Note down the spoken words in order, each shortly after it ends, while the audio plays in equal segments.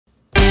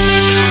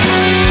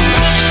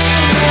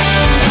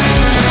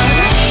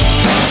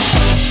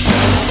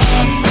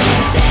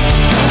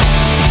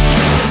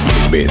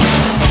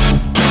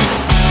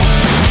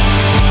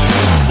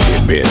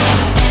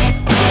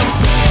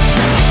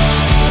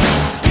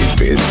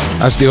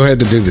I still had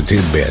to do the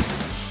tidbit.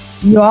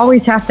 You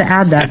always have to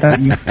add that,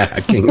 don't you?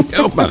 I can't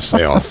help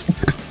myself.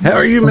 How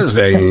are you, Miss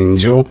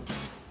Angel?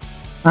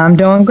 I'm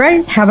doing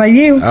great. How about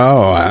you?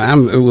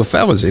 Oh, if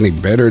I was any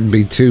better, it'd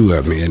be two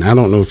of me, and I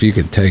don't know if you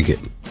could take it.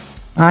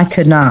 I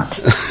could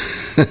not.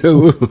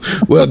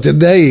 Well,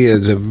 today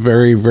is a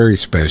very, very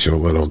special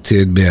little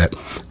tidbit.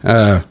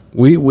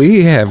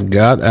 We have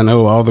got, I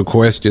know, all the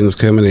questions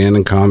coming in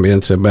and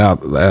comments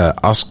about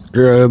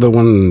Oscar the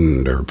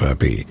Wonder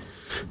Puppy.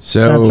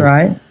 So that's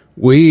right.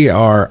 We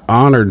are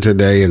honored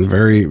today and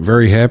very,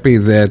 very happy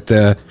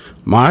that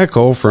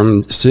Michael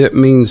from Sit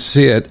Means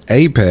Sit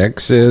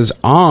Apex is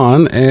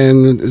on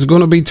and is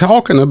going to be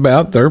talking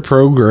about their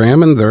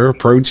program and their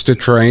approach to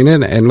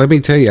training. And let me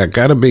tell you, I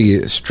got to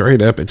be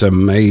straight up. It's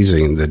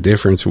amazing the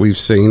difference we've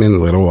seen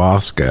in little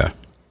Oscar.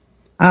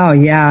 Oh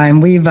yeah,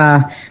 and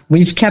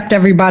we've kept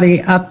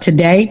everybody up to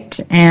date,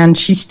 and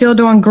she's still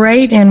doing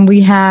great. And we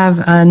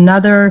have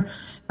another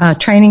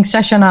training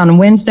session on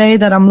Wednesday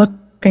that I'm looking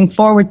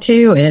forward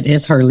to. It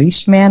is her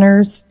leash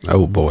manners.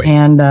 Oh boy!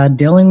 And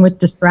dealing with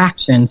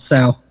distractions.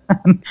 So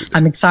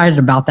I'm excited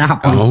about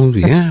that one. Oh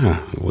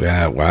yeah,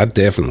 well, I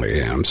definitely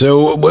am.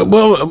 So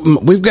well,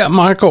 we've got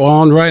Michael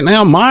on right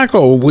now.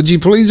 Michael, would you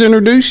please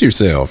introduce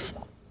yourself?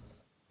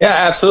 Yeah,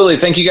 absolutely.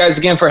 Thank you guys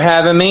again for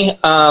having me.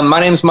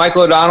 My name is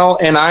Michael O'Donnell,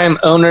 and I am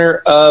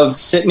owner of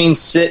Sit Means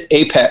Sit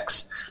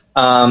Apex.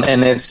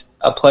 And it's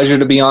a pleasure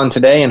to be on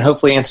today and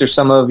hopefully answer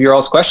some of your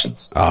all's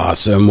questions.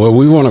 Awesome. Well,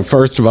 we want to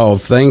first of all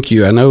thank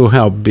you. I know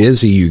how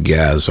busy you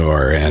guys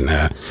are, and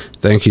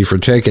thank you for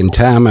taking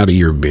time out of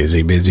your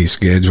busy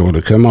schedule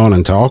to come on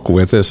and talk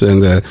with us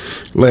and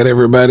let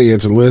everybody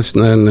that's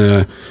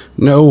listening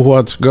know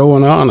what's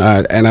going on.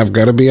 And I've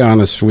got to be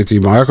honest with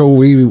you, Michael,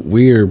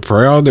 we are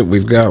proud that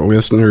we've got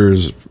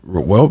listeners,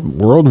 well,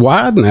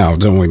 worldwide now,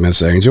 don't we,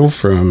 Miss Angel,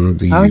 from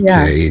the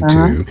UK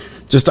to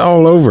just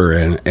all over.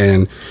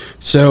 And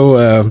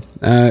so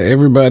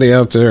everybody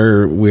out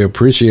there, we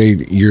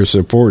appreciate your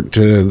support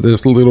to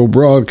this little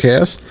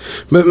broadcast.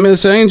 But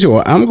Miss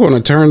Angel, I'm going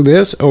to turn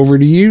this over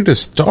to you to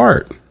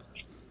start.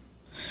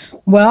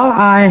 Well,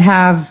 I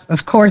have,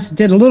 of course,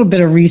 did a little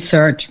bit of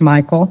research,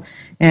 Michael,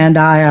 and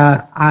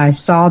I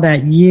saw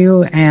that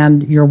you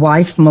and your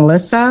wife,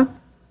 Melissa.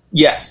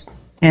 Yes.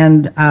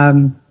 And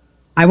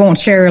I won't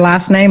share your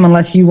last name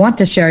unless you want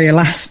to share your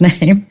last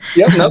name.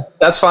 Yep, nope,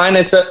 that's fine.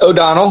 It's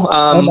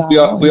O'Donnell.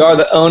 We are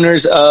the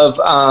owners of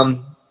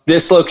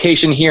this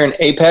location here in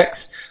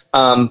Apex,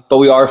 but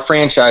we are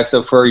franchised.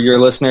 So for your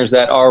listeners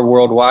that are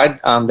worldwide,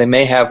 they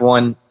may have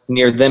one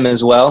near them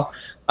as well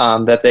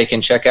that they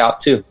can check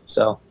out too.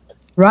 So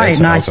right,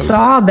 and awesome. I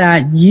saw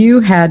that you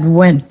had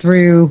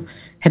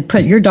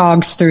put your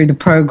dogs through the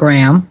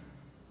program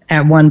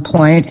at one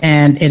point,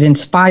 and it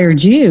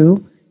inspired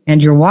you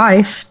and your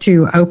wife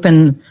to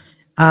open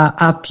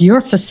up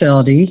your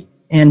facility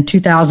in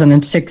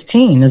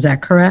 2016. Is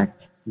that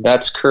correct?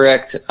 That's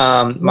correct.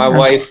 My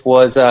wife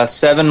was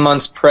 7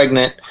 months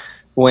pregnant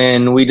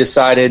when we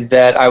decided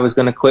that I was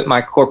going to quit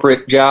my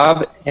corporate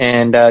job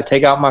and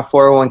take out my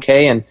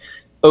 401k and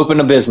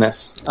open a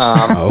business.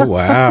 Oh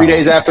wow! 3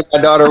 days after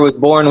my daughter was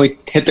born, we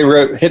hit the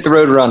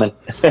road running.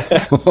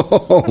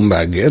 Oh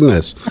my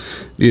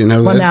goodness! You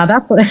know, well, now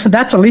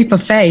that's a leap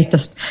of faith,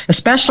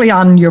 especially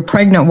on your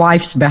pregnant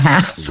wife's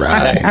behalf.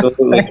 Right?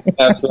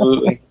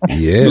 Absolutely.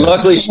 Yes.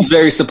 Luckily, she's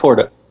very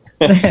supportive.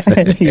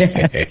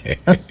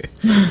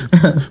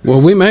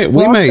 Well, we may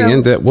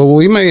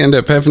end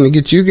up having to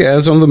get you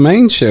guys on the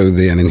main show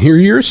then and hear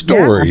your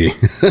story.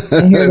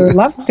 And hear your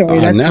love story.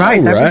 That's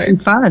right. That would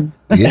be fun.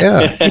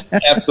 Yeah.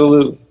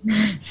 Absolutely.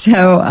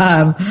 So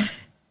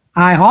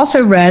I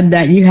also read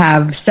that you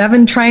have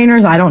 7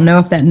 trainers. I don't know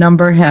if that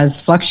number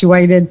has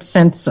fluctuated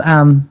since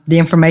the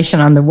information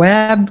on the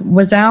web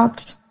was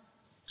out,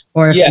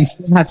 or if you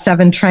still have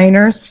 7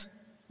 trainers.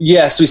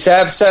 Yes, we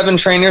have 7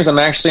 trainers. I'm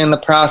actually in the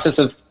process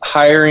of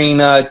hiring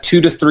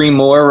 2 to 3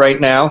 more right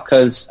now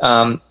because,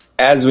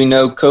 as we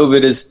know,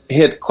 COVID has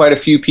hit quite a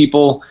few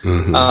people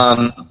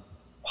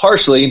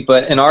harshly.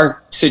 But in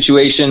our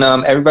situation,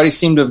 everybody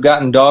seemed to have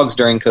gotten dogs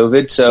during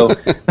COVID. So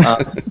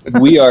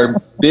we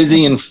are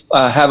busy and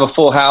have a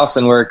full house,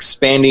 and we're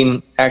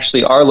expanding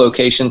actually our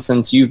location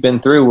since you've been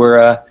through.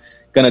 We're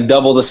going to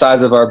double the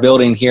size of our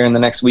building here in the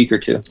next week or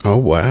 2. Oh,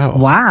 wow.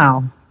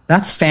 Wow.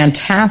 That's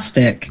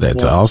fantastic.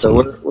 That's awesome.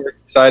 So we're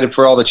excited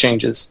for all the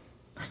changes.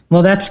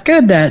 Well, that's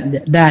good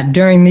that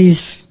during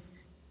these,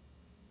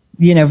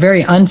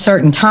 very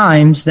uncertain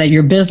times that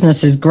your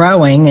business is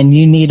growing and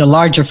you need a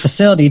larger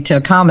facility to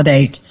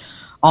accommodate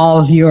all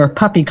of your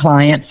puppy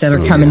clients that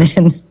are coming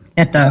in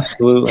and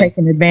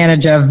taking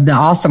advantage of the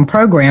awesome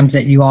programs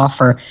that you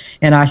offer.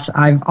 And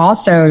I've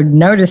also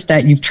noticed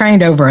that you've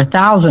trained over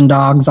 1,000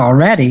 dogs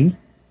already,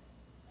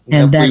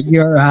 and that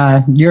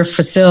your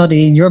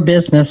facility, your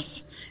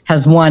business,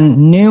 has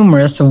won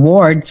numerous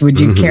awards. Would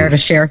you care to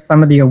share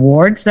some of the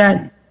awards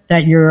that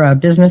your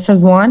business has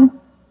won?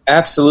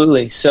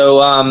 Absolutely.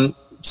 So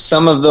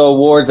some of the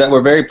awards that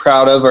we're very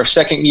proud of, our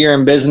second year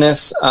in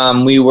business,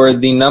 we were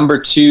the number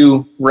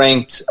 2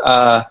 ranked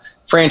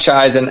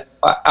franchise and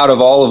out of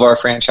all of our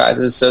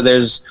franchises. So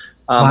there's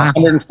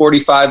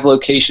 145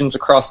 locations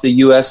across the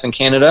U.S. and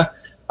Canada.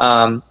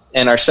 And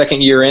our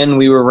second year in,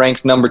 we were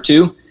ranked number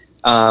 2.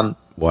 Wow.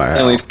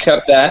 And we've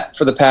kept that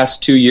for the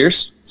past 2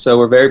 years. So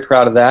we're very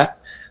proud of that.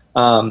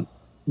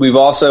 We've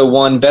also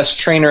won Best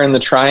Trainer in the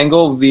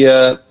Triangle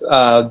via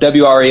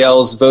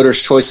WRAL's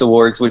Voters' Choice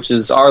Awards, which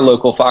is our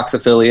local Fox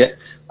affiliate,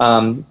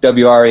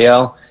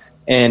 WRAL.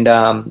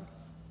 And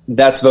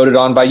that's voted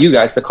on by you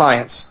guys, the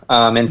clients.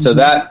 And so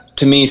that,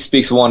 to me,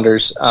 speaks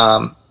wonders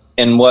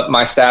in what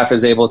my staff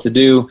is able to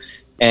do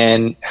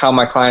and how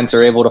my clients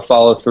are able to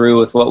follow through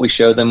with what we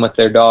show them with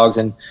their dogs,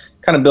 and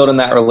kind of building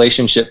that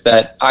relationship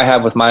that I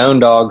have with my own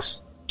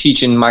dogs,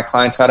 teaching my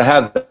clients how to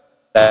have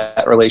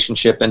that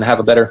relationship and have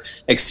a better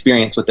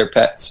experience with their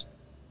pets.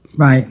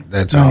 Right.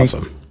 That's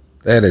awesome.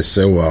 That is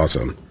so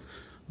awesome.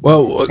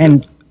 Well,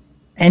 and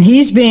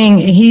he's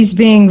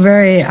being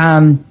very,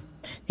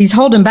 he's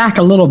holding back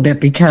a little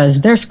bit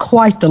because there's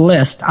quite the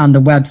list on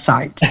the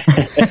website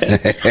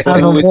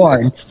of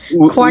awards.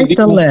 Quite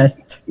the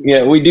list.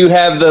 Yeah, we do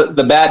have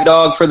the bat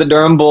dog for the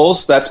Durham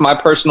Bulls. That's my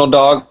personal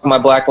dog, my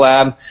black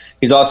lab.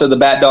 He's also the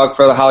bat dog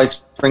for the Holly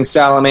Springs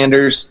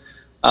Salamanders.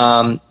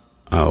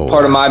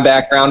 Part of my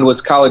background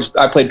was college.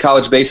 I played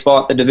college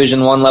baseball at the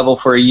Division I level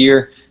for a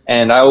year,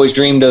 and I always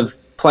dreamed of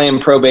playing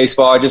pro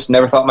baseball. I just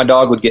never thought my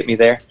dog would get me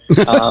there.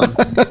 But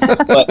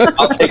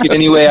I'll take it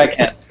any way I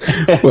can.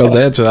 Well,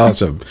 that's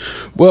awesome.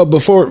 Well,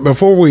 before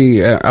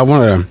we,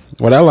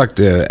 what I like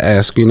to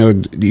ask, you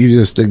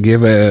just to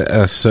give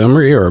a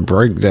summary or a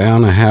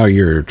breakdown of how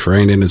your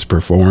training is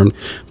performed.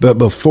 But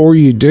before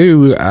you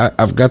do,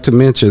 I've got to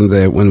mention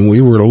that when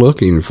we were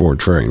looking for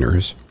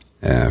trainers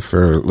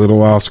for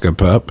Little Oscar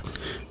Pup,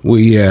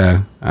 we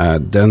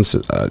done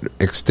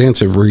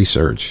extensive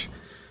research.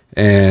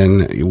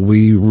 And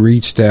we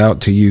reached out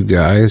to you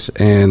guys,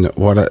 and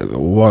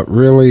what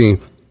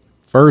really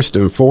first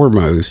and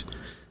foremost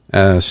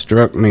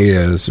struck me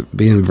as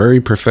being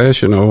very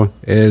professional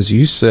is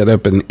you set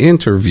up an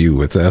interview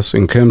with us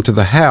and come to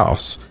the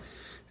house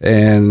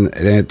and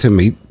to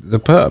meet the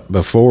pup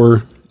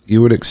before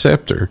you would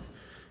accept her.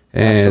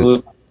 And,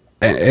 absolutely.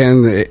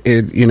 And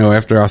it,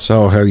 after I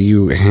saw how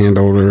you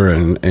handled her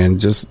and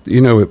just,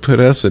 it put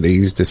us at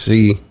ease to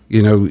see,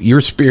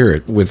 your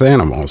spirit with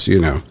animals,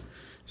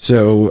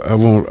 So I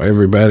want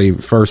everybody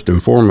first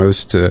and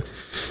foremost to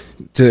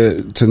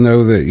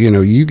know that,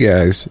 you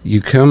guys,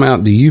 you come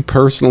out, do you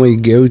personally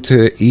go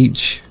to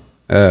each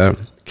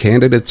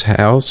candidate's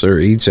house or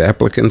each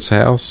applicant's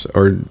house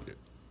or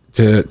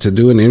to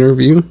do an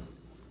interview?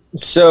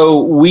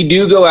 So we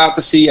do go out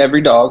to see every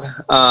dog.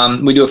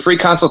 We do a free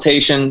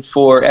consultation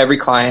for every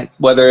client,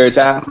 whether it's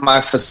at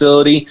my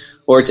facility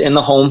or it's in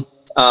the home.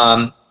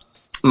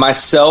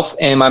 Myself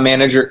and my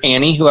manager,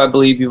 Annie, who I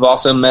believe you've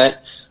also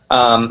met,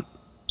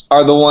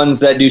 are the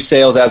ones that do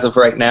sales as of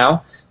right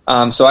now.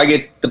 So I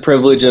get the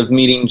privilege of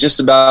meeting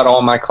just about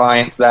all my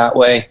clients that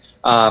way.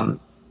 And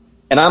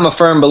I'm a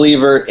firm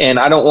believer in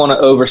I don't want to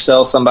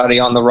oversell somebody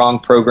on the wrong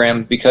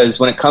program, because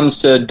when it comes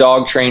to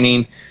dog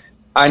training,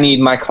 I need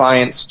my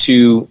clients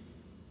to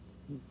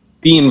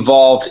be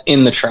involved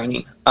in the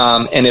training.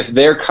 And if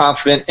they're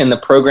confident in the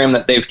program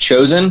that they've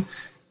chosen,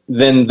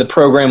 then the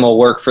program will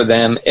work for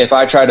them. If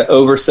I try to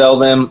oversell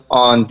them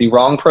on the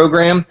wrong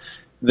program,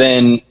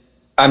 then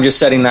I'm just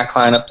setting that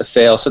client up to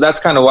fail. So that's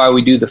kind of why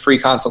we do the free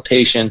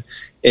consultation,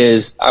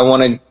 is I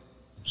want to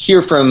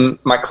hear from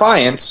my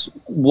clients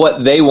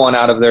what they want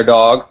out of their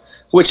dog,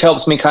 which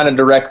helps me kind of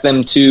direct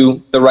them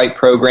to the right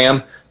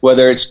program,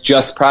 whether it's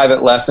just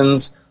private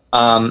lessons,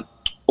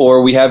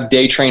 or we have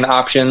day train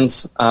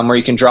options where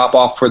you can drop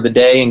off for the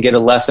day and get a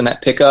lesson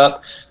at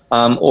pickup,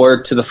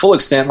 or to the full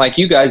extent like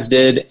you guys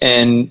did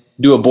and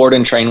do a board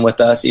and train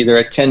with us, either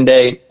a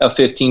 10-day, a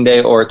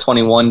 15-day, or a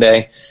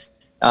 21-day.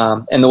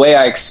 And the way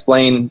I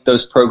explain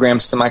those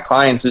programs to my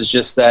clients is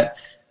just that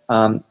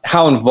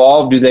how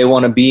involved do they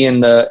want to be in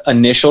the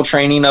initial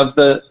training of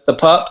the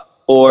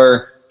pup,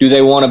 or do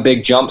they want a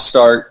big jump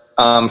start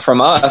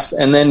from us,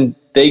 and then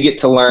they get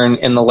to learn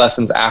in the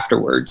lessons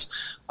afterwards.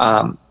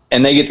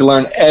 And they get to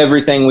learn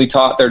everything we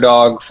taught their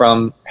dog,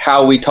 from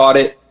how we taught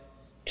it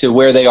to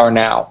where they are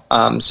now.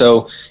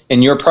 So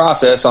in your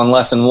process on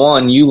lesson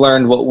 1, you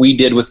learned what we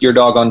did with your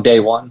dog on day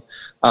 1.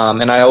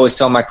 And I always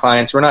tell my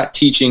clients, we're not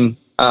teaching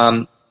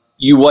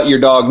you what your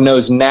dog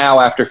knows now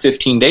after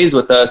 15 days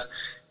with us.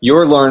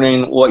 You're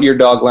learning what your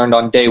dog learned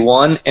on day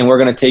 1, and we're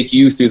going to take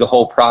you through the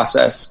whole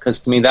process,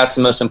 because to me that's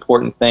the most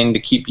important thing, to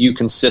keep you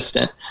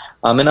consistent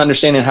and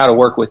understanding how to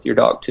work with your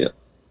dog too.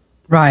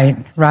 Right.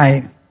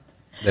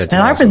 That's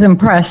and awesome. I was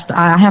impressed,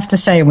 I have to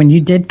say, when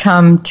you did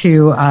come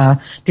to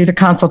do the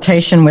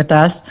consultation with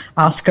us.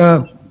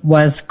 Oscar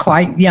was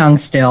quite young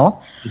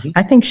still. Mm-hmm.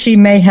 I think she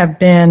may have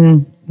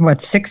been,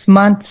 6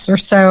 months or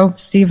so,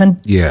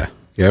 Stephen? Yeah,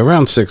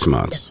 around 6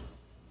 months.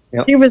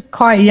 Yep. She was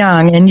quite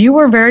young, and you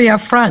were very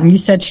upfront, and you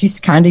said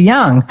she's kind of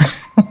young.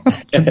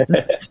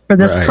 For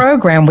this right.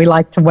 program, we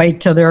like to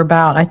wait till they're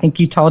about, I think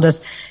you told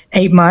us,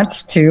 8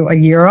 months to a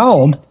year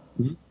old.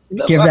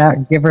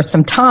 Give her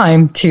some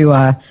time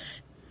to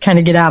kind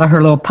of get out of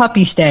her little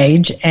puppy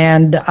stage.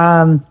 And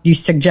you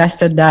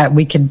suggested that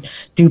we could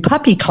do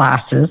puppy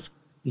classes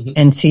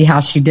and see how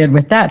she did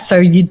with that. So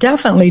you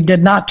definitely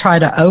did not try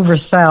to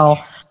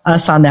oversell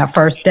us on that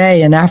first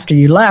day. And after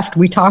you left,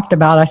 we talked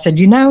about, I said,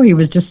 he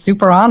was just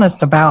super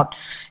honest about,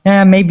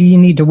 maybe you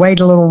need to wait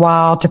a little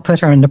while to put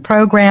her in the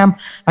program.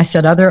 I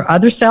said,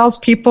 other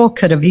salespeople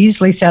could have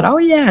easily said, oh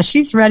yeah,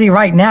 she's ready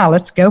right now.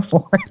 Let's go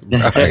for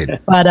it. Right.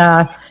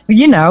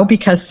 But,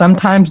 because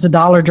sometimes the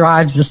dollar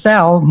drives the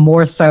sale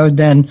more so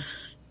than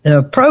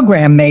the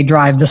program may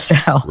drive the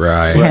sale.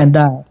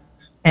 Right.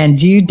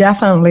 And you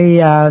definitely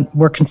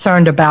were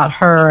concerned about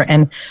her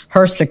and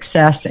her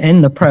success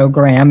in the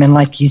program. And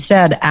like you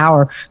said,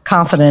 our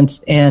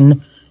confidence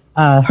in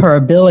her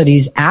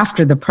abilities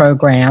after the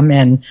program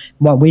and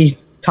what we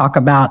talk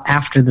about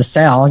after the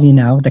sale,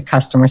 the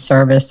customer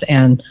service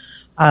and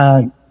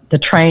the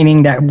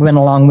training that went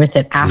along with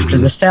it after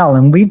the sale.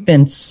 And we've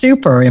been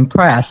super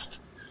impressed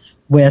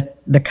with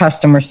the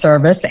customer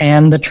service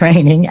and the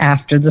training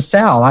after the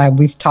sale.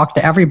 We've talked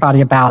to everybody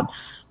about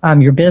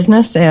your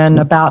business and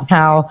about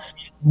how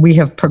we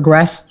have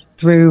progressed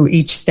through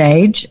each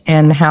stage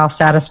and how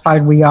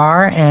satisfied we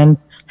are and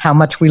how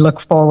much we look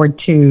forward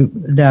to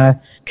the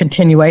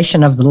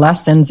continuation of the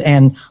lessons.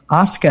 And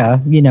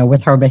Asuka,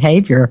 with her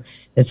behavior,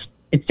 it's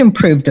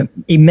improved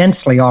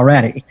immensely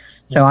already.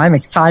 So I'm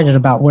excited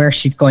about where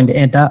she's going to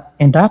end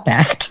up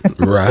at.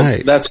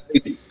 Right. That's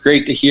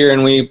great to hear,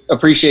 and we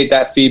appreciate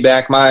that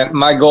feedback.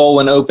 My goal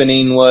when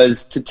opening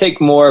was to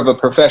take more of a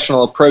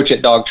professional approach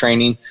at dog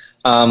training.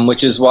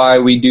 Which is why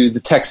we do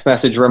the text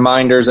message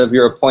reminders of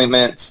your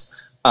appointments.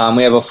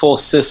 We have a full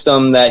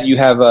system that you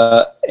have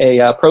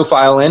a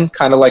profile in,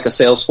 kind of like a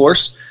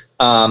Salesforce.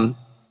 And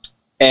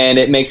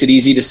it makes it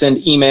easy to send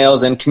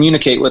emails and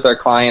communicate with our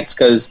clients,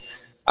 because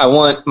I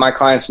want my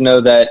clients to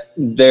know that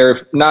they're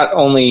not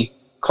only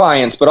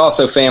clients, but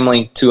also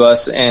family to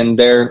us, and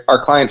they're our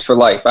clients for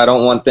life. I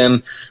don't want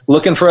them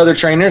looking for other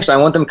trainers. I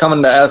want them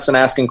coming to us and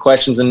asking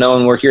questions and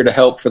knowing we're here to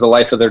help for the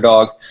life of their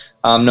dog,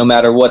 no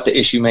matter what the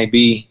issue may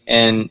be.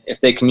 And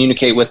if they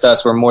communicate with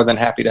us, we're more than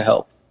happy to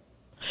help.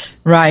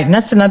 Right. And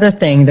that's another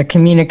thing, the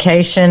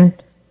communication.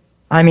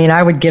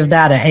 I would give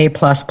that an A++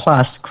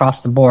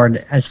 across the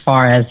board as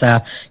far as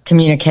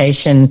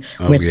communication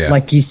with,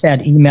 like you said,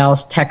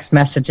 emails, text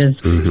messages.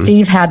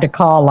 Steve had to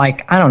call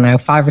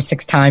 5 or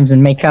 6 times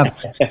and make up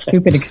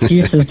stupid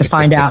excuses to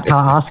find out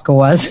how Asuka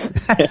was.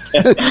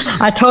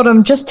 I told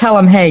him, just tell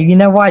him, hey, you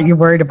know what? You're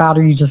worried about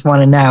her. You just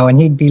want to know. And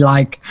he'd be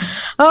like,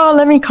 oh,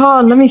 let me call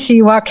and let me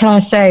see what can I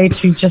say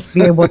to just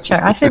be able to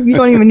check. I said, you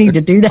don't even need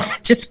to do that.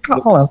 Just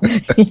call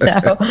him.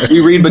 We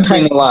read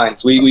between the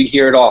lines. We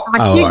hear it all.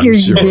 I figure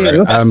you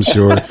do. I'm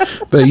sure.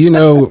 But,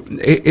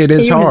 it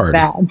is hard.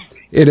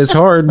 It is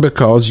hard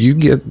because you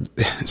get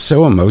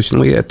so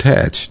emotionally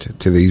attached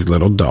to these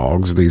little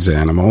dogs, these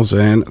animals,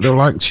 and they're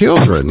like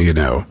children,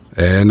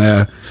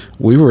 And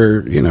we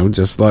were,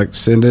 just like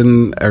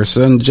sending our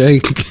son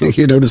Jake,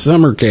 to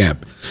summer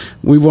camp.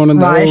 We want to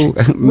know,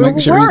 make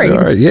sure he's all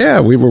right. Yeah,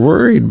 we were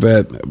worried.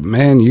 But,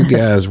 man, you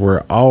guys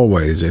were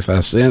always, if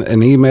I sent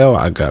an email,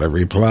 I got a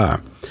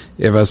reply.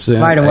 If I sent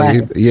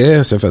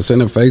if I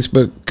sent a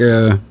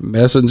Facebook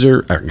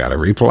messenger, I got a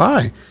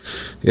reply.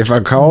 If I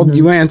called,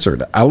 you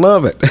answered. I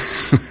love it.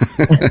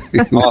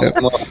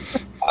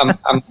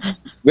 I'm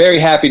very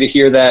happy to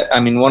hear that.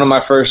 One of my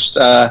first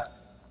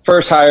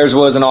hires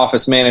was an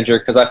office manager,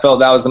 because I felt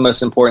that was the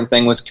most important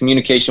thing, was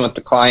communication with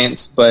the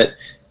clients. But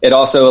it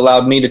also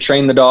allowed me to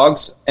train the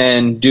dogs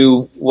and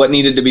do what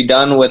needed to be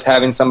done with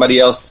having somebody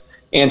else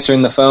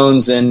answering the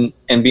phones and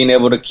being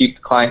able to keep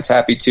the clients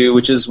happy too,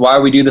 which is why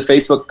we do the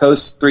Facebook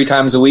posts 3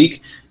 times a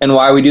week and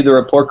why we do the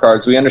report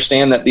cards. We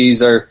understand that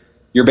these are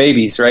your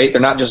babies, right?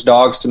 They're not just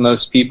dogs to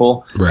most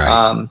people.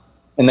 Right.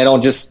 And they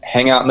don't just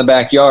hang out in the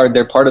backyard.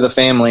 They're part of the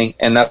family,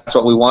 and that's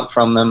what we want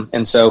from them.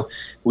 And so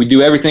we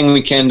do everything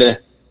we can to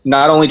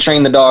not only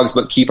train the dogs,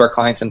 but keep our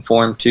clients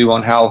informed too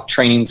on how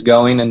training's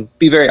going, and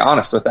be very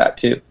honest with that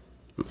too.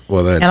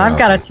 Well, that's and I've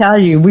got to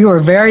tell you, we were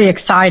very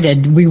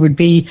excited. We would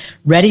be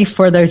ready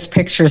for those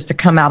pictures to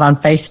come out on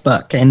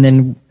Facebook. And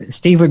then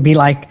Steve would be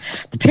like,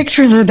 the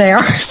pictures are there.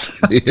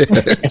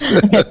 Yes.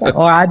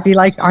 Or I'd be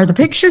like, are the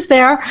pictures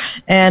there?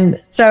 And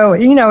so,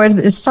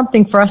 it's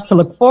something for us to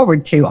look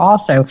forward to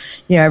also.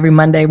 Every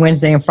Monday,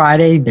 Wednesday, and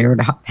Friday, they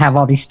would have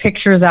all these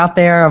pictures out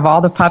there of all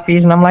the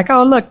puppies. And I'm like,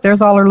 oh, look,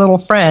 there's all her little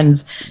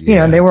friends.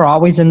 They were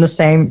always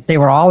they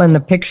were all in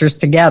the pictures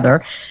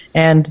together.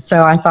 And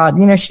so I thought,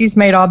 she's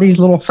made all these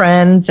little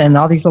friends and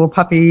all these little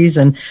puppies,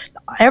 and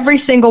every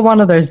single one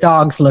of those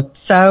dogs looked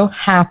so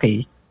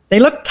happy. They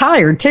looked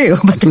tired too,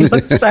 but they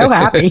looked so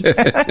happy.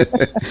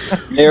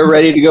 They're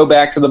ready to go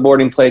back to the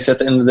boarding place at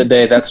the end of the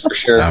day, that's for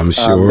sure. I'm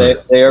sure.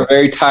 They are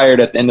very tired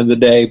at the end of the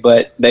day,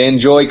 but they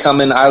enjoy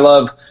coming. I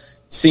love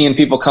seeing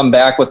people come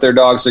back with their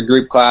dogs to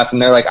group class,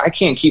 and they're like, I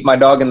can't keep my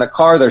dog in the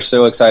car. They're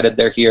so excited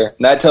they're here.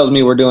 And that tells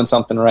me we're doing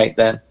something right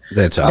then.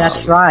 That's awesome.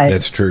 That's right.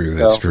 That's true.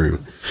 That's true.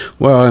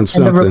 Well, and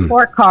the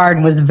report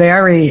card was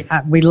very.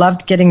 We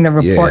loved getting the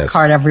report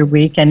card every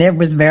week, and it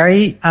was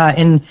very.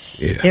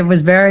 It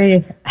was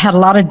very had a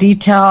lot of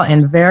detail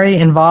and very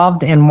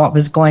involved in what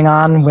was going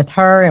on with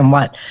her and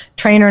what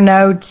trainer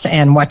notes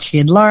and what she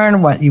had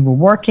learned, what you were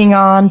working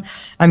on.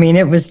 I mean,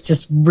 it was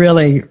just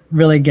really,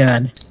 really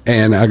good.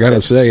 And I got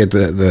to say,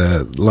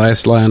 the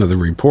last line of the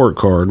report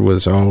card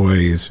was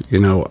always,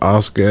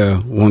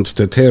 Oscar wants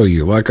to tell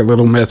you, like a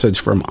little message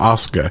from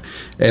Oscar.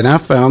 And I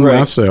found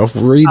myself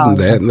reading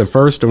that, and the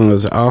first one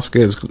was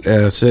Oscar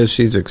says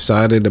she's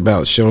excited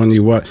about showing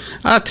you what.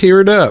 I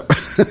teared up.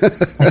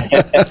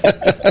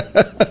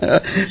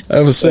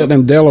 I was sitting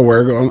in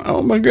Delaware going,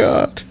 oh, my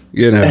God,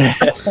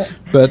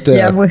 But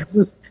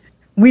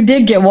we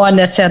did get one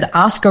that said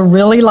Oscar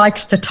really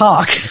likes to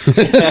talk.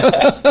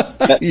 That's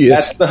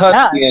the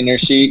husky in her.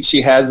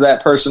 She has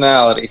that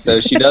personality, so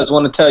she does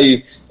want to tell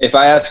you. If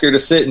I ask her to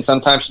sit, and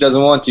sometimes she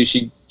doesn't want to,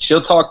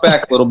 she'll talk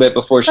back a little bit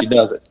before she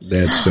does it.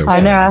 That's so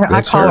funny. I know.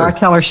 I call her. I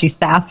tell her she's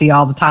sassy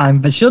all the time,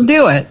 but she'll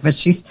do it. But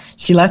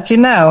she lets you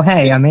know,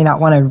 hey, I may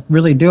not want to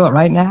really do it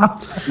right now.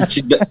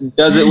 She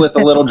does it with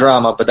a little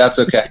drama, but that's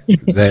okay.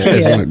 But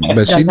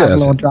she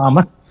does a little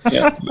drama.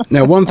 Yeah.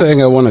 Now, one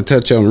thing I want to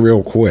touch on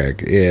real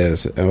quick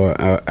is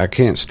I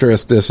can't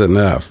stress this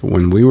enough.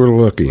 When we were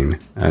looking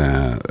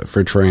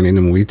for training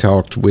and we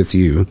talked with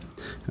you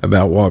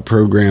about what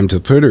program to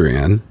put her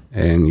in,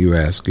 and you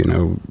asked,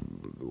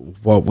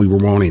 what we were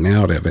wanting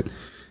out of it,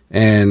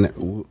 and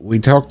we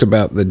talked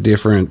about the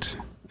different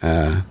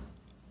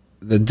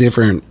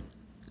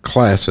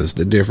classes,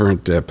 the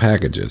different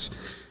packages,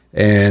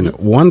 and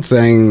one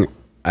thing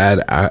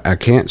I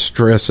can't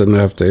stress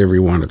enough to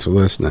everyone that's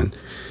listening.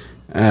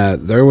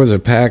 There was a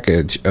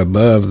package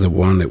above the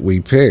one that we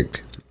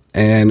picked.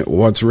 And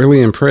what's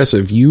really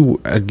impressive,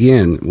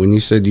 when you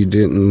said you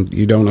don't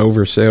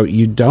oversell,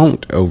 you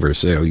don't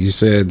oversell. You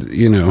said,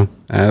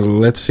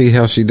 let's see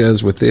how she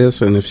does with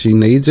this. And if she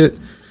needs it,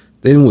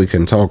 then we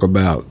can talk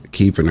about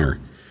keeping her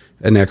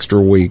an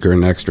extra week or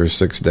an extra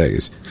 6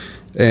 days.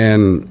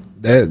 And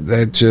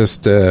that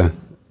just,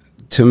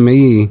 to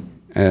me,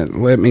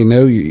 let me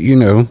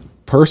know,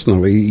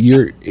 personally,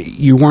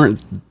 you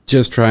weren't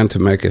just trying to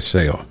make a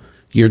sale.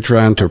 You're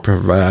trying to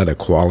provide a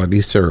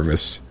quality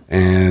service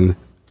and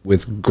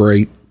with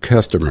great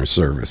customer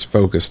service,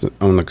 focused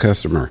on the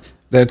customer.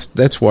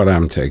 That's what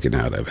I'm taking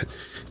out of it.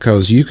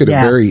 Because you could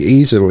have very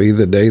easily,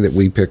 the day that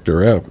we picked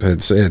her up,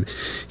 had said,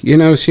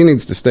 she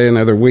needs to stay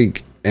another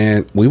week.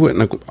 And we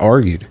wouldn't have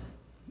argued.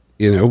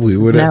 We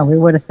would have. No, we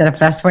would have said, if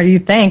that's what you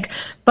think.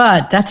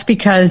 But that's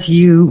because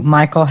you,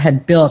 Michael,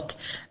 had built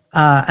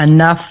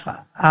enough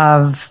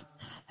of...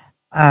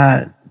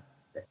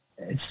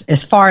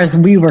 as far as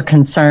we were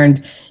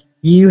concerned,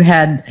 you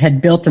had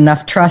built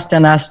enough trust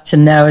in us to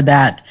know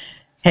that,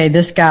 hey,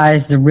 this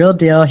guy's the real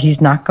deal.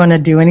 He's not going to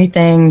do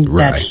anything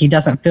that he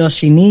doesn't feel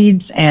she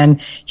needs. And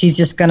he's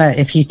just going to,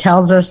 if he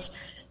tells us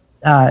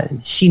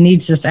she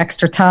needs this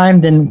extra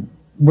time, then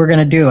we're going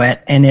to do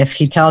it. And if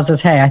he tells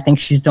us, hey, I think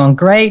she's doing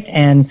great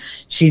and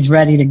she's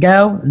ready to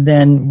go,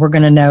 then we're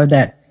going to know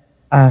that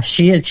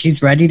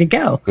she's ready to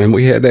go. And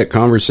we had that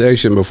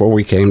conversation before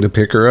we came to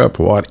pick her up.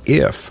 What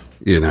if,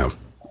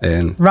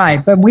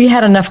 Right, but we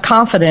had enough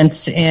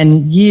confidence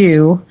in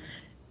you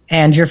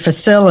and your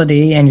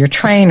facility and your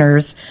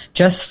trainers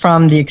just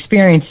from the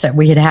experience that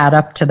we had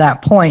up to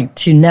that point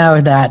to know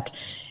that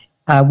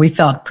we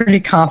felt pretty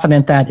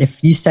confident that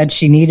if you said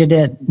she needed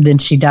it, then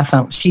she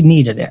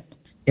needed it.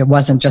 It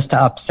wasn't just to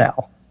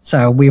upsell.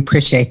 So we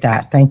appreciate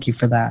that. Thank you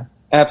for that.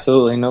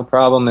 Absolutely, no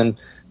problem. And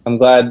I'm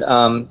glad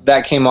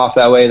that came off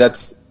that way.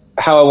 That's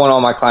how I want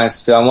all my clients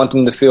to feel. I want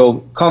them to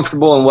feel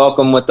comfortable and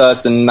welcome with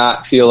us and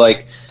not feel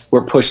like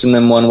we're pushing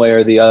them one way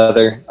or the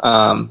other.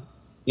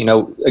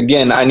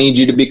 Again, I need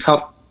you to be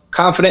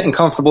confident and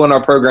comfortable in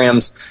our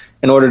programs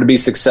in order to be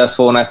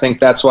successful. And I think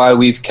that's why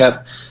we've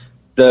kept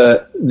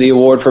the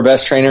award for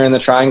best trainer in the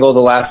Triangle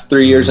the last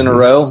 3 years in a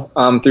row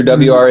through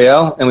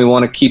WRAL. And we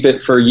want to keep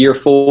it for year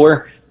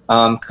 4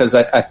 because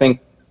I think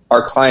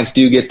our clients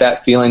do get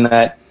that feeling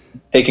that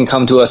they can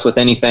come to us with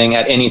anything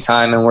at any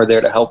time and we're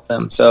there to help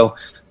them. So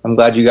I'm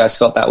glad you guys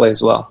felt that way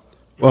as well.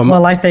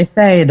 Well, like they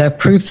say, the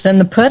proof's in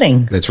the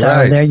pudding. That's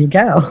right. So there you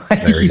go.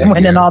 You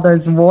winning all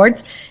those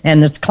awards,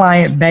 and it's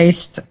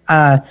client-based.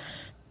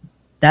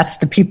 That's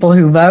the people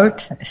who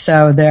vote.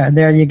 So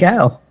there you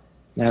go.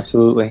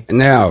 Absolutely.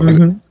 Now,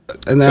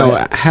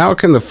 how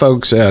can the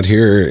folks out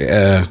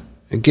here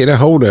get a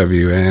hold of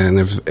you? And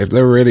if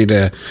they're ready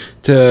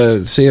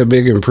to see a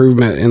big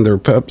improvement in their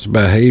pup's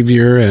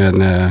behavior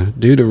and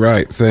do the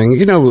right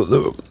thing,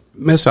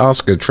 Miss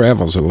Oscar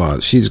travels a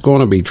lot. She's going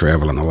to be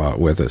traveling a lot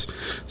with us.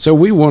 So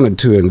we wanted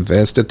to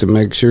invest it to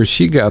make sure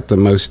she got the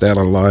most out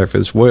of life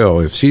as well.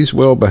 If she's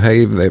well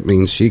behaved, that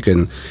means she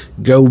can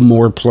go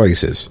more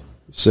places.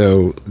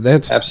 So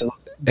that's absolutely,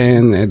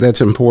 and that's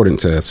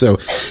important to us. So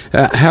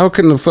how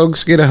can the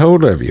folks get a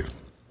hold of you?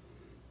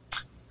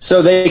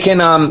 So they can,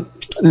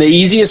 the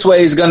easiest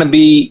way is going to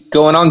be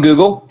going on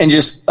Google and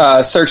just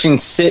searching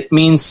Sit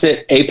Means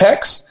Sit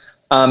Apex.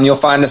 you'll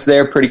find us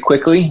there pretty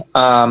quickly.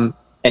 And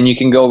you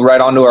can go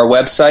right onto our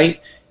website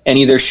and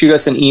either shoot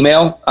us an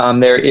email.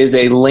 There is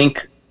a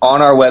link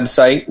on our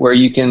website where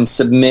you can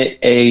submit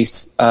a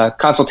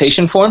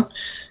consultation form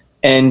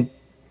and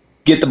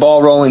get the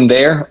ball rolling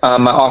there.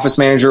 My office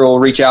manager will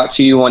reach out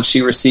to you once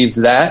she receives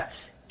that,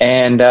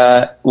 and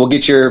we'll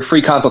get your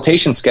free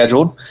consultation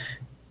scheduled.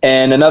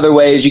 And another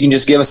way is you can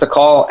just give us a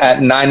call at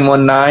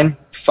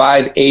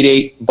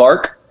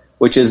 919-588-BARK,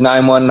 which is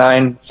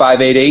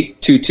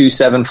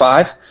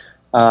 919-588-2275.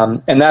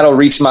 And that'll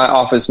reach my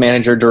office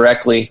manager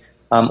directly,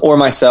 or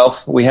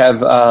myself. We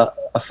have a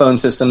phone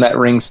system that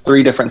rings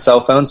 3 different cell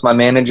phones, my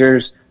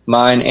manager's,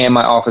 mine, and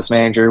my office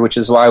manager, which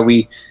is why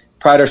we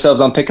pride ourselves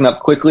on picking up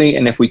quickly.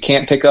 And if we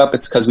can't pick up,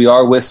 it's because we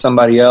are with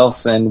somebody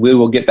else, and we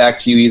will get back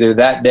to you either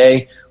that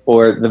day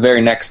or the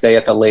very next day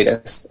at the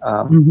latest.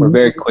 We're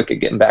very quick at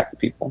getting back to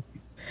people.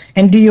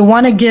 And do you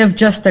want to give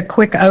just a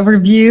quick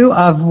overview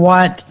of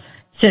what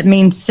Sit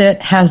Means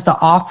Sit has to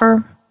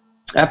offer?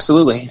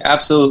 Absolutely.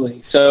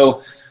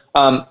 So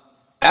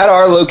at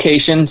our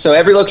location, so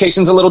every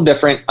location's a little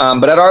different,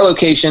 but at our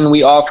location,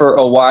 we offer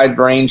a wide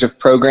range of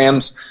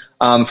programs,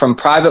 from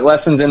private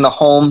lessons in the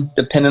home,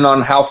 depending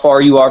on how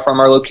far you are from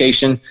our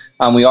location.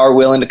 We are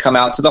willing to come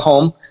out to the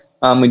home.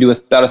 We do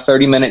about a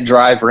 30-minute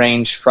drive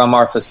range from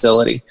our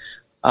facility,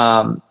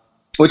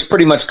 which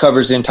pretty much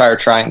covers the entire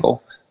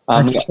triangle.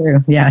 That's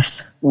true,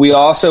 yes. We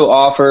also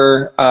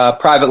offer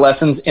private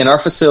lessons in our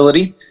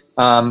facility.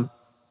 And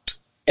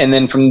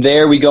then from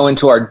there, we go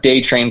into our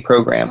day train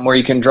program where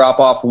you can drop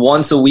off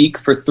once a week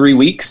for 3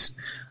 weeks.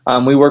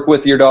 We work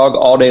with your dog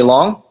all day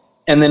long.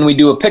 And then we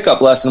do a pickup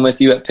lesson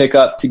with you at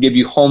pickup to give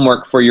you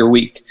homework for your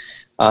week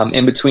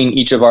in between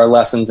each of our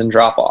lessons and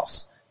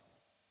drop-offs.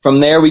 From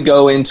there, we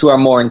go into our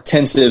more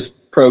intensive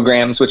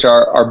programs, which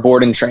are our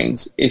board and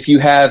trains. If you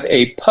have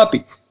a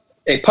puppy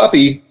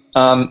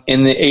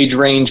in the age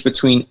range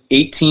between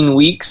 18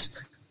 weeks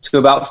to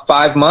about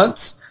 5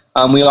 months,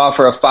 we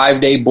offer a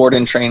 5-day board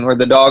and train where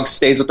the dog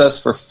stays with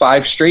us for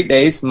 5 straight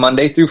days,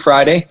 Monday through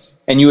Friday,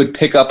 and you would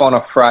pick up on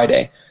a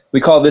Friday. We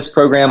call this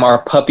program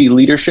our puppy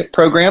leadership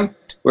program,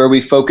 where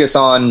we focus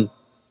on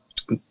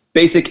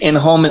basic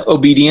in-home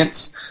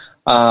obedience,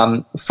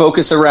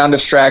 focus around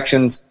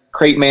distractions,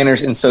 crate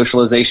manners, and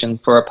socialization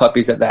for our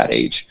puppies at that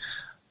age.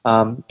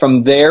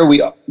 From there,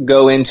 we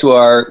go into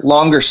our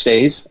longer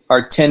stays,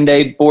 our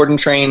 10-day board and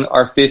train,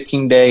 our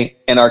 15-day,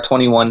 and our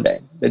 21-day.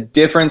 The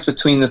difference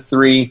between the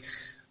three,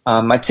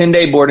 my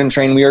 10-day board and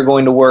train, we are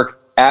going to work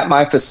at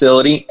my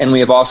facility, and we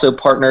have also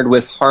partnered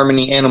with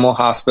Harmony Animal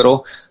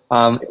Hospital,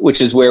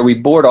 which is where we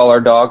board all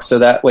our dogs, so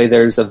that way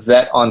there's a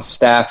vet on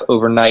staff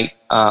overnight.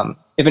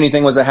 If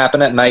anything was to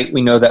happen at night,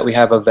 we know that we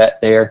have a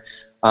vet there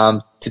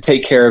to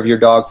take care of your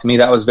dog. To me,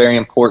 that was very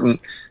important.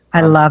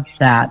 I love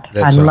that.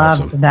 That's awesome.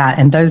 Love that.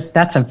 And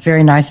that's a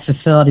very nice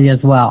facility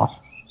as well.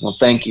 Well,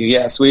 thank you.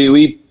 Yes,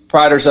 we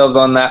pride ourselves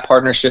on that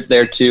partnership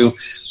there too.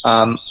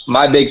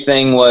 My big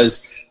thing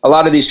was a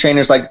lot of these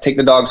trainers like to take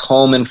the dogs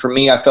home, and for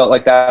me, I felt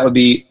like that would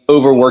be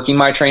overworking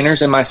my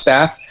trainers and my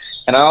staff.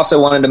 And I also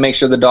wanted to make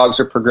sure the dogs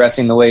were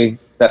progressing the way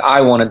that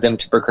I wanted them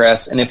to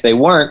progress. And if they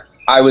weren't,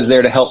 I was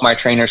there to help my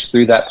trainers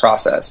through that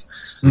process.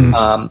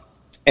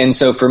 And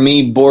so for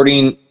me,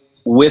 boarding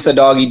with a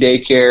doggy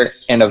daycare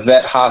and a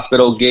vet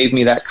hospital gave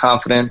me that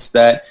confidence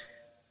that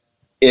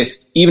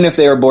even if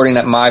they were boarding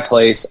at my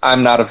place,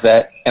 I'm not a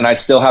vet, and I'd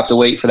still have to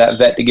wait for that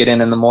vet to get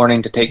in the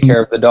morning to take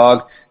care of the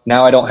dog.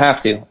 Now I don't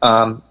have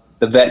to.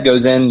 The vet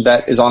goes in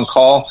that is on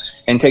call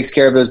and takes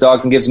care of those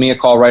dogs and gives me a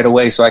call right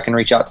away so I can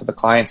reach out to the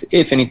clients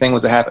if anything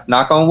was to happen.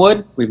 Knock on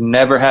wood, we've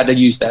never had to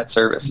use that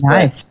service.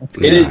 Nice.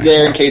 It is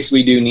there in case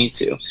we do need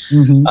to.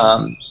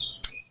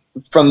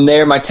 From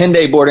there, my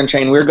 10-day board and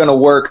train, we're going to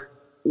work,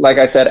 like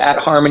I said, at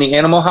Harmony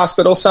Animal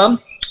Hospital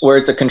where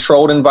it's a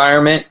controlled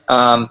environment,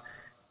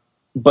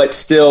 but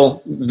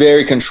still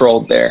very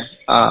controlled there.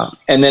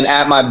 And then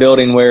at my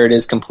building where it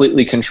is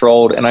completely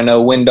controlled, and I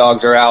know when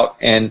dogs are out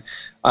and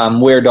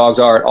where dogs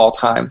are at all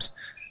times.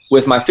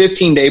 With my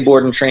 15-day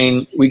board and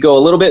train, we go a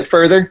little bit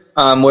further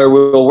where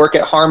we'll work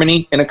at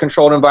Harmony in a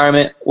controlled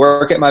environment,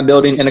 work at my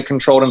building in a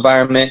controlled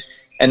environment,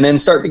 and then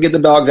start to get the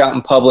dogs out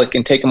in public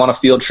and take them on a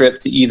field trip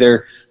to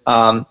either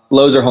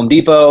Lowe's or Home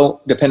Depot,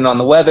 depending on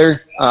the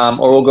weather,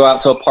 or we'll go out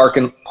to a park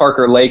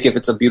or lake if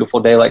it's a beautiful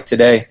day like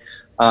today.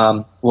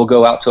 We'll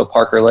go out to a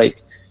park or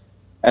lake.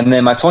 And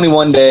then my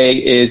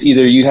 21-day is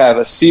either you have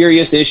a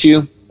serious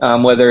issue,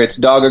 whether it's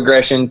dog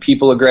aggression,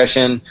 people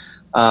aggression,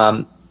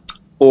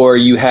 or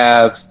you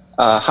have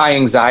high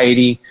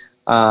anxiety.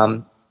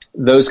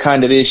 Those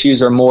kind of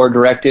issues are more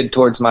directed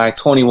towards my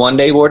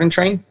 21-day board and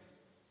train.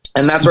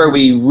 And that's where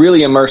we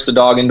really immerse the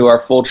dog into our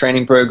full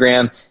training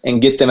program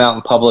and get them out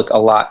in public a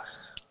lot.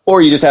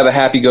 Or you just have a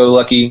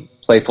happy-go-lucky,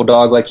 playful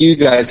dog like you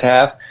guys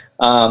have,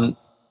 and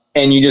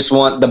you just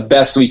want the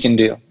best we can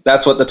do.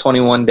 That's what the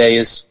 21-day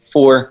is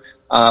for.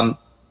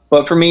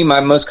 But for me, my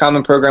most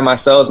common program I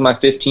sell is my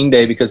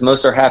 15-day because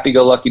most are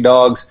happy-go-lucky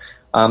dogs.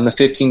 The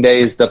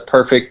 15-day is the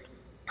perfect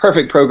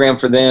program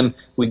for them.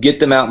 We get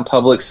them out in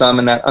public, some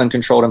in that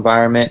uncontrolled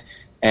environment,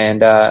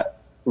 and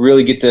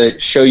really get to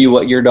show you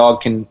what your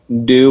dog can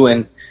do.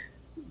 And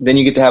then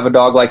you get to have a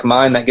dog like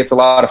mine that gets a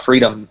lot of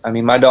freedom. I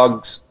mean, my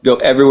dogs go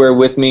everywhere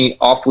with me,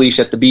 off leash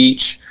at the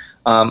beach.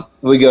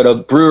 We go to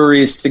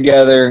breweries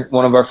together.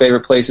 One of our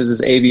favorite places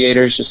is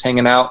Aviators, just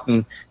hanging out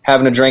and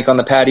having a drink on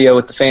the patio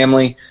with the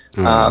family,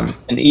 and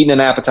eating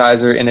an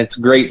appetizer. And it's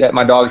great that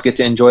my dogs get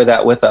to enjoy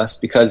that with us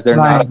because they're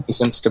not a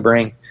nuisance to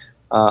bring.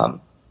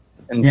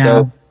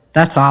 So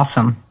that's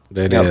awesome.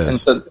 That is. And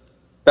so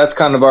that's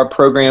kind of our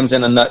programs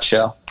in a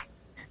nutshell.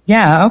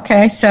 Yeah.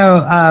 Okay.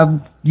 So,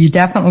 you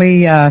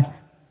definitely,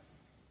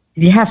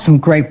 you have some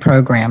great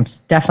programs,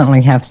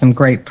 definitely have some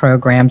great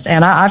programs.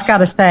 And I've got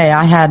to say,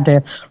 I had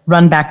to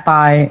run back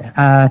by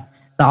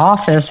the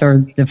office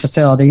or the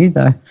facility,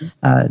 the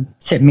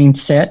Sit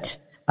Means Sit,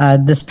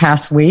 this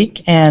past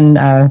week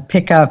and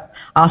pick up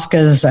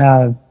Oscar's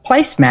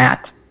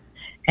placemat.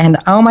 And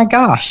oh my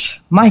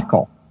gosh,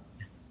 Michael,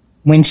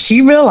 when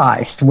she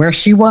realized where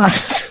she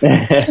was,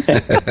 it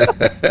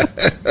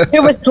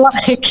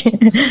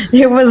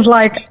was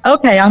like,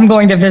 okay, I'm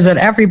going to visit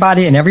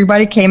everybody, and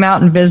everybody came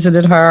out and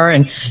visited her,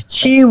 and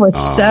she was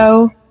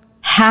so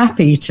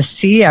happy to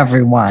see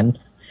everyone.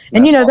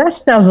 And that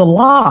says a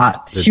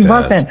lot. She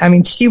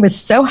was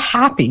so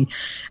happy.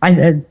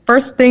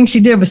 First thing she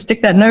did was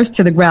stick that nose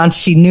to the ground.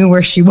 She knew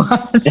where she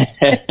was.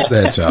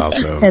 That's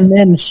awesome. And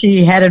then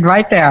she headed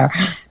right there.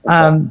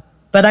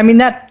 But I mean,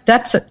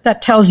 that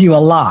tells you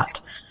a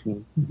lot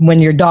when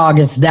your dog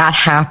is that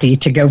happy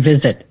to go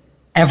visit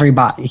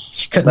everybody.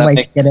 She couldn't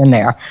wait to get in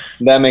there.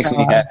 That makes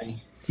me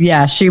happy.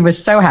 Yeah, she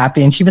was so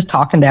happy, and she was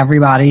talking to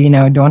everybody,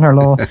 doing her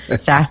little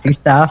sassy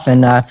stuff,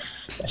 and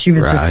she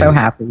was just so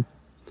happy.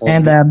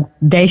 And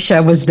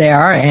Daisha was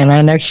there, and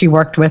I know she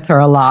worked with her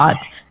a lot,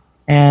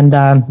 and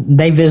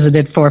they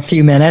visited for a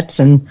few minutes,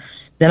 and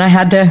then I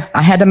had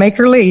to make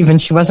her leave,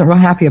 and she wasn't real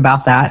happy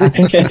about that. I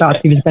think she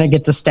thought she was going to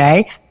get to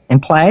stay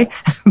and play,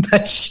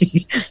 but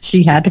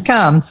she had to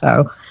come.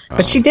 So,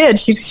 but she did.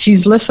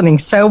 She's listening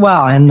so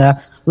well, and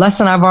the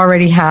lesson I've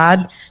already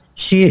had,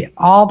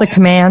 all the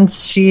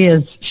commands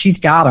she's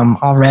got them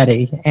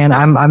already, and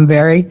I'm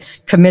very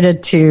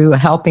committed to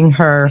helping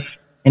her.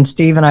 And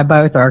Steve and I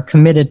both are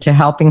committed to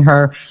helping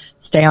her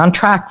stay on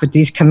track with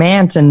these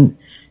commands. And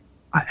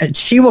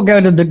she will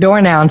go to the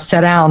door now and sit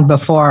down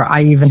before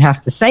I even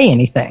have to say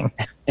anything.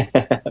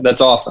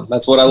 That's awesome.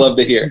 That's what I love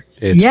to hear.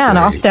 It's and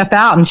I'll step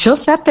out and she'll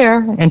sit there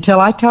until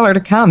I tell her to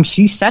come.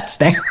 She sits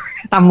there.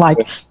 I'm like,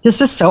 this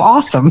is so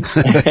awesome.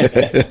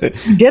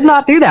 Did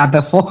not do that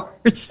before.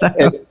 So.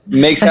 It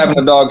makes having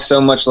a dog so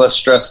much less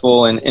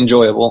stressful and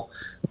enjoyable.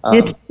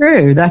 It's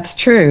true. That's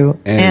true.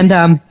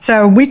 And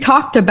so we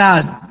talked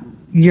about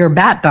your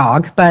bat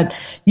dog, but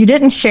you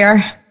didn't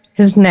share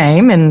his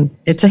name, and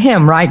it's a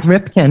him, right?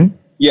 Ripken.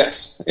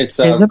 Yes, it's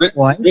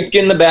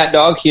Ripken the Bat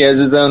Dog. He has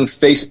his own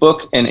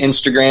Facebook and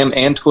Instagram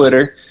and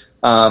Twitter.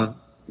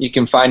 You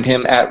can find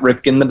him at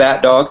Ripken the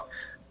Bat Dog,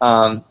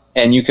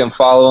 and you can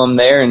follow him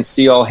there and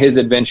see all his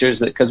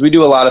adventures, because we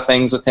do a lot of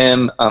things with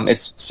him.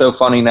 It's so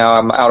funny now.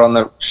 I'm out on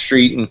the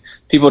street, and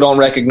people don't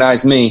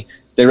recognize me.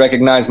 They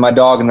recognize my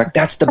dog, and they're like,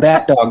 that's the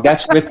Bat Dog.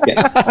 That's Ripken.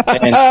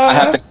 And I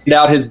have to hand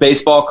out his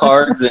baseball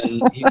cards,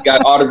 and he's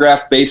got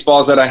autographed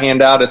baseballs that I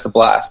hand out. It's a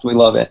blast. We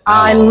love it.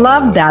 I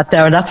love that,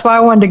 though. That's why I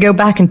wanted to go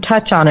back and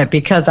touch on it,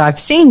 because I've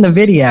seen the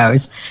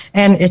videos,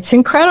 and it's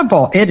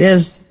incredible. It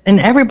is, and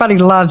everybody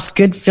loves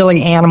good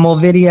Philly animal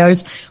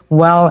videos.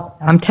 Well,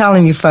 I'm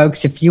telling you,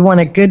 folks, if you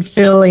want a good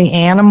Philly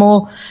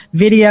animal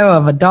video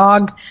of a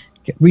dog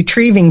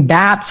retrieving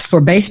bats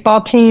for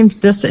baseball teams,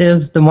 this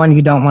is the one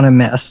you don't want to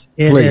miss.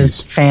 It is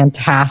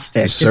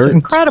fantastic. It's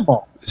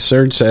incredible.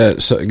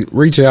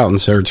 Reach out and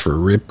search for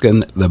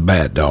Ripken the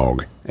Bat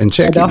Dog and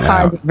check it out. They'll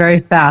find it very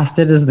fast.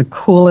 It is the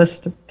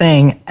coolest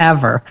thing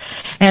ever.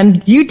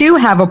 And you do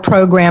have a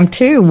program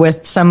too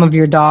with some of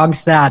your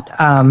dogs that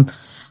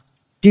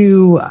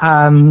do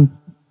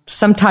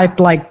some type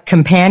like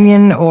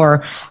companion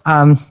or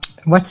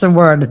what's the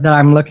word that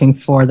I'm looking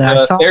for that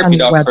I saw on the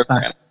website?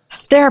 Program.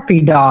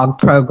 Therapy dog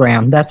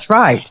program. That's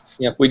right.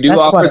 Yep, we do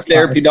offer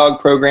therapy dog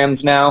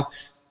programs now.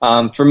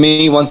 For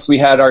me, once we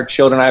had our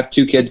children, I have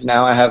 2 kids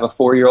now. I have a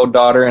 4-year-old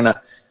daughter and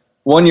a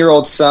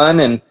 1-year-old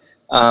son. And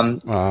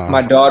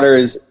my daughter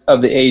is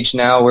of the age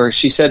now where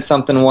she said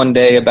something one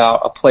day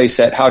about a play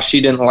set, how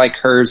she didn't like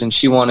hers and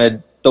she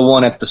wanted the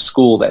one at the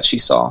school that she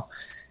saw.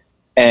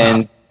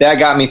 And that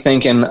got me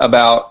thinking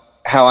about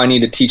how I need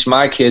to teach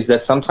my kids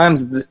that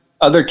sometimes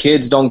other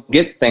kids don't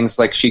get things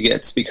like she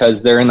gets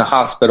because they're in the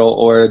hospital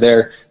or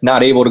they're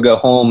not able to go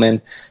home.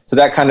 And so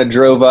that kind of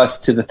drove us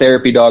to the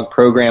therapy dog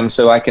program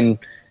so I can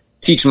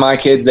teach my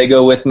kids. They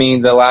go with me.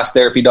 The last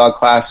therapy dog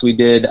class we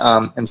did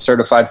and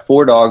certified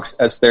 4 dogs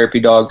as therapy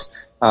dogs.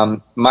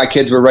 My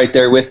kids were right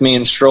there with me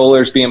in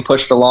strollers being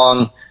pushed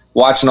along,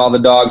 watching all the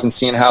dogs and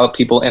seeing how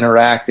people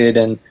interacted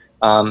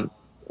and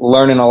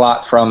learning a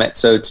lot from it.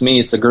 So to me,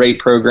 it's a great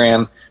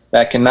program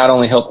that can not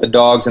only help the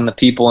dogs and the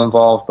people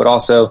involved, but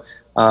also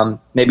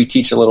maybe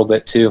teach a little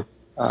bit too.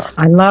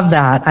 I love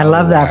that. I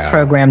love that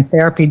program,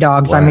 Therapy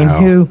Dogs. Wow. I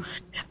mean,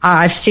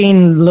 I've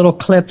seen little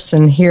clips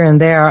and here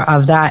and there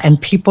of that, and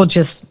people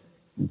just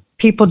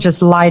people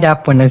just light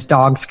up when those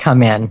dogs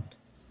come in.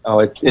 Oh,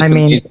 it's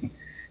amazing.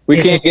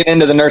 We can't get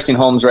into the nursing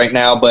homes right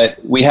now, but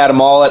we had them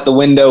all at the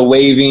window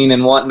waving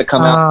and wanting to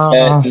come out and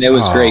pet, and it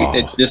was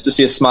great just to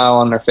see a smile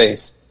on their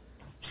face.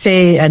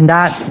 See, and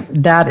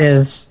that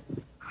is,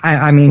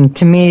 I mean,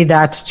 to me,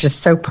 that's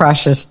just so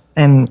precious.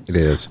 And it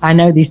is. I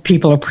know these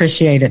people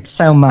appreciate it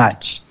so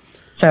much.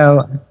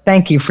 So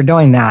thank you for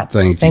doing that.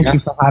 Thank you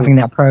for having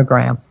that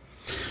program.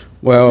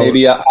 Well,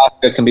 maybe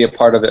Oscar can be a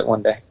part of it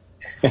one day.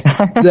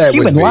 That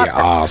would be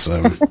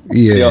awesome.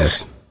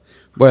 Yes.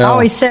 Well, I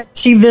always said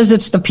she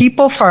visits the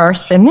people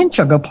first, and then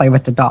she'll go play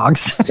with the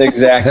dogs.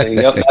 Exactly.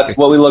 Yep, that's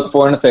what we look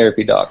for in a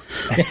therapy dog.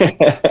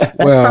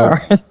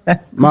 Well,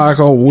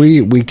 Michael,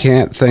 we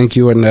can't thank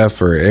you enough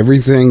for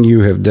everything you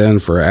have done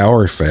for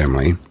our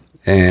family,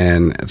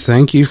 and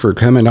thank you for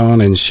coming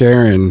on and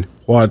sharing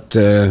what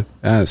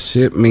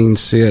Sit Means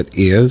Sit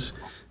is.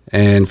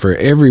 And for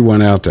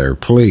everyone out there,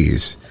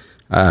 please,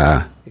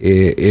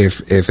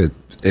 if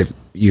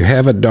you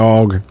have a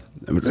dog,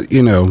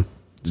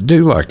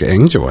 do like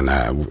Angel and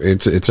I.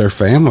 It's our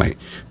family,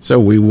 so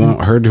we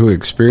want her to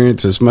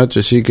experience as much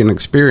as she can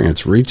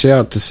experience. Reach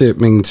out to Sit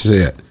Means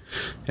Sit,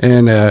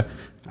 and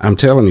I'm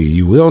telling you,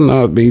 you will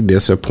not be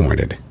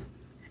disappointed.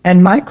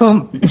 And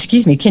Michael,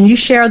 excuse me, can you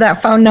share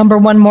that phone number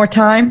one more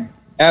time?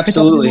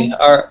 Absolutely.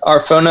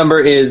 Our phone number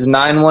is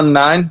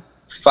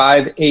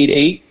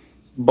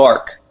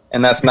 919-588-BARK,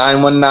 and that's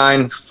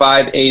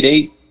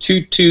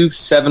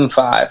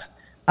 919-588-2275.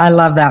 I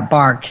love that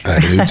bark. I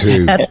do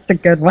too. That's a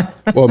good one.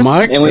 Well,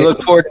 Mike, and we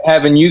look forward to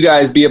having you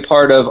guys be a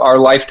part of our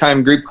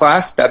lifetime group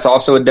class. That's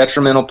also a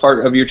detrimental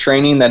part of your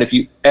training, that if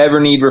you ever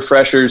need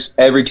refreshers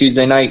every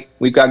Tuesday night,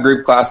 we've got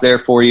group class there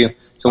for you.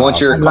 So once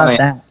you're a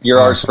client, you're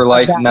ours for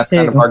life, and that's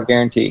kind of our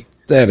guarantee.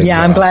 That is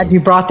I'm glad you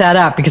brought that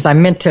up, because I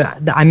meant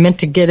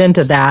to get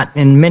into that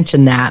and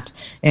mention that,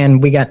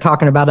 and we got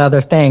talking about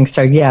other things.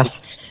 So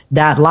yes,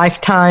 that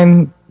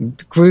lifetime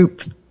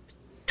group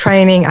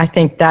training, I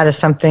think that is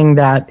something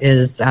that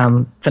is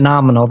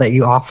phenomenal that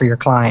you offer your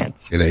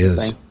clients. It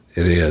is.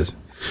 It is.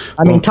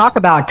 I mean, talk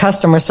about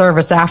customer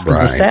service after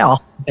the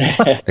sale.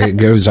 It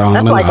goes on.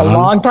 That's and like on. a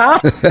long time.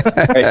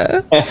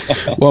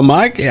 Well,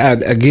 Mike,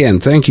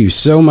 again, thank you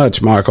so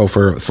much, Michael,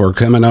 for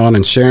coming on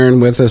and sharing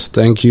with us.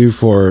 Thank you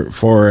for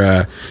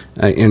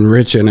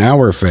enriching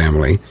our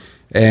family.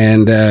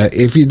 And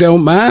if you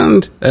don't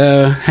mind,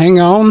 hang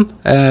on.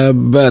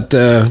 But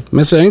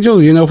Miss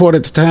Angel, you know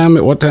what time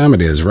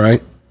it is,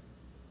 right?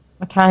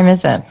 What time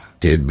is it?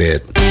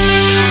 Tidbit.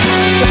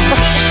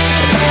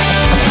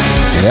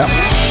 Yep.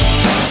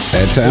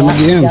 That time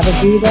again.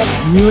 Gotta do that.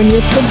 You and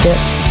your tidbit.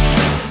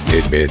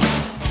 Tidbit.